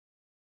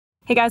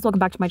Hey guys, welcome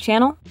back to my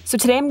channel. So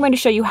today I'm going to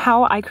show you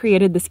how I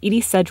created this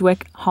Edie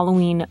Sedgwick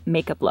Halloween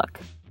makeup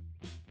look.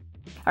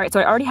 Alright, so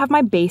I already have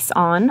my base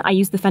on. I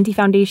used the Fenty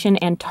foundation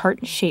and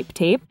Tarte Shape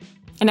Tape.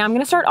 And now I'm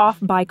going to start off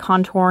by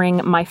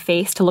contouring my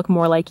face to look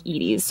more like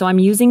Edie's. So I'm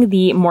using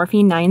the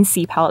Morphe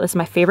 9C palette. This is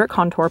my favorite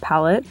contour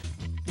palette.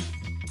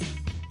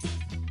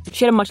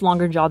 She had a much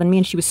longer jaw than me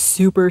and she was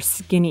super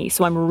skinny,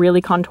 so I'm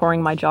really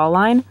contouring my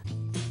jawline.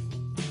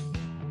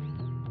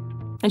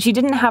 And she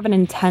didn't have an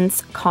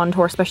intense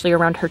contour, especially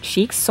around her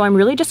cheeks, so I'm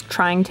really just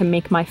trying to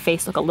make my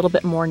face look a little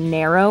bit more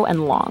narrow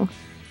and long.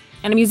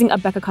 And I'm using a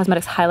Becca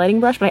Cosmetics highlighting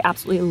brush, but I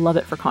absolutely love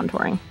it for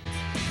contouring.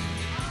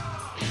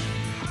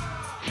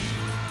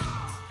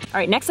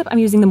 Alright, next up I'm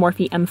using the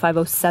Morphe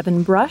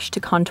M507 brush to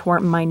contour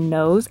my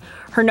nose.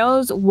 Her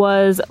nose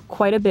was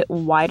quite a bit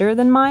wider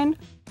than mine,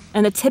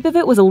 and the tip of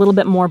it was a little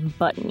bit more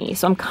buttony,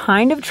 so I'm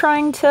kind of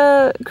trying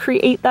to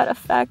create that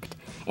effect.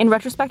 In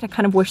retrospect, I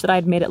kind of wish that I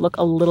had made it look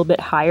a little bit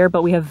higher,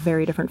 but we have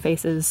very different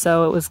faces,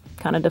 so it was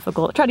kind of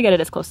difficult. I tried to get it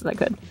as close as I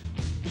could.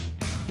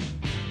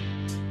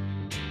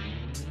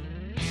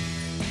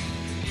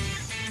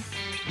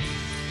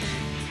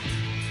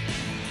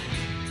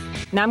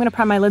 Now I'm going to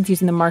prime my lids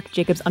using the Marc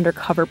Jacobs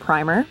UnderCover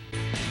primer.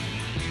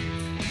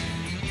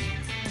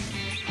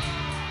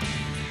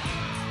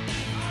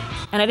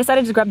 And I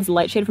decided to grab this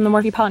light shade from the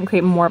Morphe palette and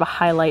create more of a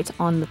highlight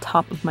on the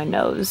top of my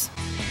nose.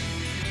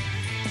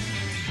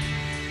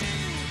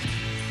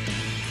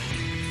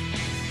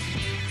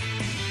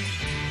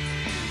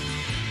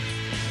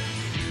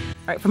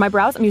 Alright, for my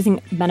brows, I'm using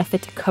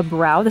Benefit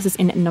Ka-Brow. This is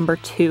in number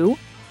 2.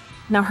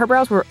 Now, her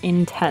brows were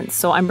intense,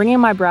 so I'm bringing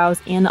my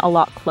brows in a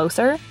lot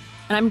closer,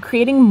 and I'm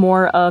creating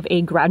more of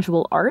a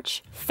gradual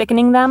arch,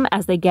 thickening them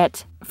as they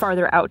get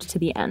farther out to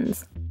the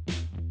ends.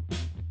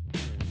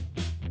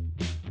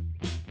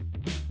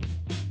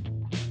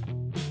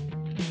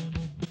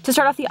 To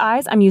start off the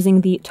eyes, I'm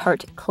using the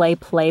Tarte Clay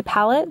Play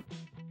palette.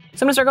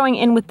 So I'm going to start going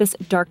in with this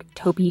dark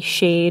taupey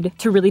shade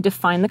to really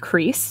define the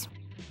crease.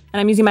 And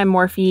I'm using my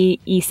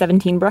Morphe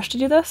E17 brush to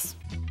do this.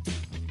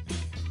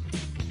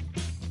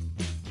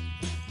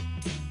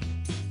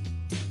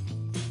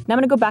 Now I'm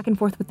going to go back and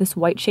forth with this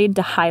white shade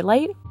to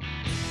highlight.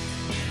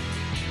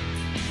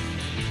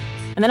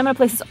 And then I'm going to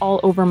place this all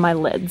over my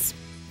lids.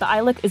 The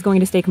eye look is going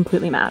to stay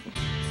completely matte.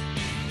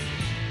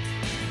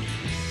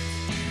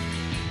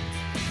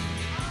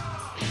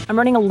 I'm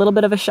running a little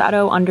bit of a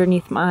shadow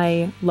underneath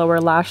my lower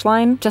lash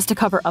line just to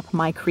cover up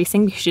my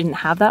creasing because she didn't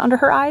have that under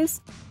her eyes.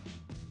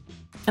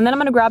 And then I'm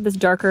going to grab this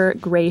darker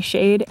gray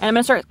shade and I'm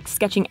going to start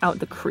sketching out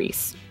the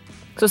crease.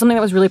 So something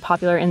that was really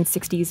popular in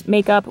 60s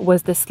makeup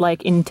was this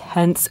like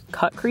intense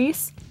cut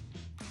crease.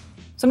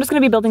 So I'm just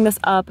going to be building this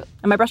up,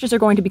 and my brushes are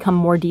going to become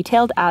more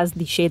detailed as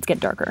the shades get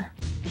darker.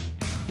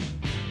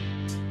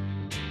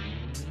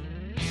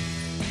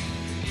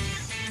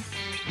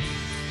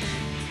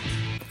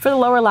 For the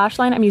lower lash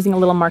line, I'm using a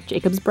little Marc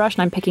Jacobs brush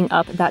and I'm picking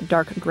up that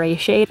dark gray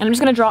shade. And I'm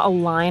just going to draw a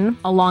line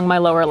along my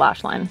lower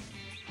lash line.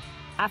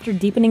 After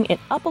deepening it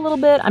up a little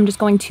bit, I'm just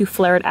going to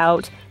flare it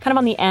out kind of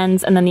on the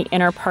ends and then the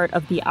inner part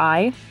of the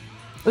eye.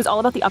 It was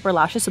all about the upper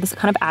lashes, so this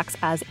kind of acts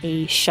as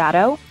a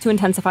shadow to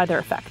intensify their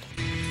effect.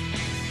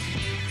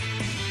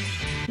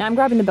 Now I'm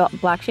grabbing the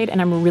black shade and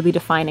I'm really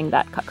defining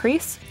that cut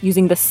crease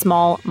using this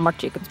small Marc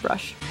Jacobs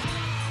brush.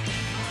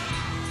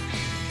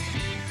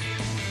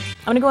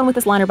 I'm going to go in with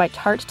this liner by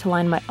Tarte to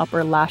line my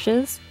upper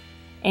lashes.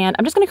 And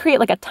I'm just going to create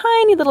like a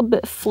tiny little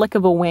bit flick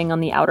of a wing on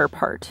the outer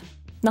part.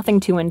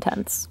 Nothing too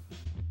intense.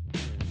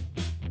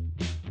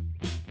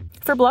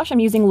 For blush, I'm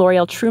using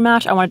L'Oreal True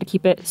Match. I wanted to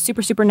keep it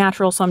super, super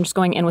natural, so I'm just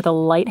going in with a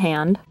light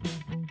hand.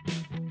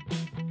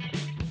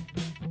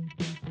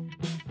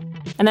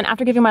 And then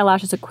after giving my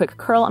lashes a quick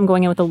curl, I'm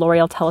going in with the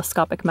L'Oreal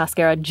Telescopic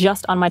Mascara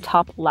just on my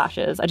top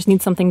lashes. I just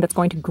need something that's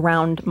going to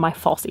ground my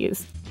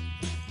falsies.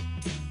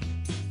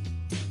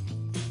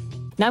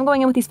 Now I'm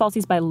going in with these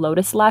falsies by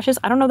Lotus Lashes.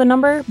 I don't know the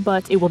number,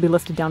 but it will be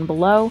listed down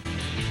below.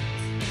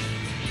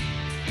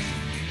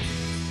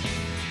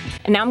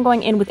 And now I'm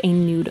going in with a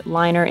nude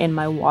liner in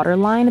my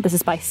waterline. This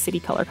is by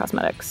City Color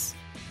Cosmetics.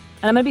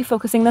 And I'm going to be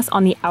focusing this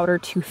on the outer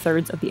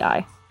 2/3 of the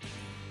eye.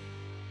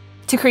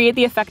 To create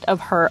the effect of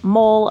her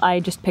mole,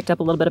 I just picked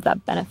up a little bit of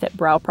that Benefit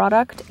brow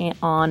product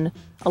on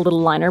a little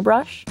liner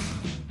brush.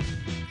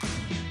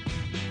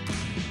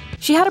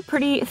 She had a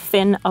pretty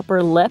thin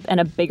upper lip and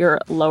a bigger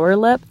lower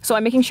lip, so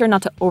I'm making sure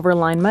not to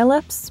overline my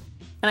lips.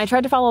 And I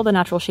tried to follow the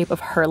natural shape of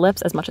her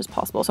lips as much as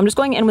possible. So I'm just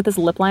going in with this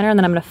lip liner and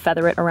then I'm going to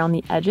feather it around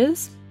the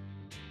edges.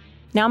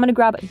 Now I'm going to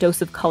grab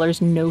Dose of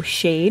Colors No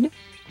Shade.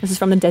 This is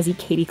from the Desi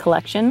Katy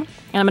collection.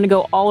 And I'm going to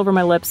go all over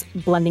my lips,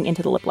 blending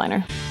into the lip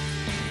liner.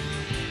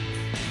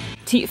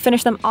 To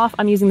finish them off,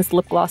 I'm using this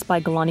lip gloss by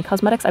Galani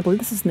Cosmetics. I believe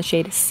this is in the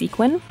shade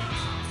Sequin.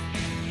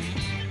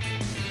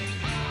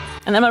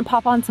 And then I'm going to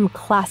pop on some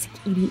classic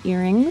Edie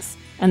earrings.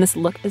 And this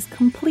look is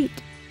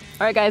complete.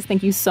 Alright guys,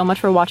 thank you so much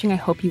for watching. I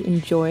hope you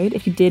enjoyed.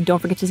 If you did, don't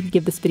forget to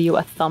give this video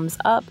a thumbs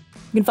up.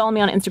 You can follow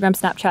me on Instagram,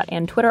 Snapchat,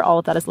 and Twitter. All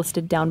of that is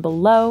listed down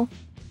below.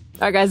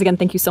 Alright guys, again,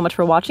 thank you so much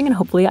for watching, and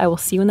hopefully I will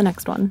see you in the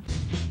next one.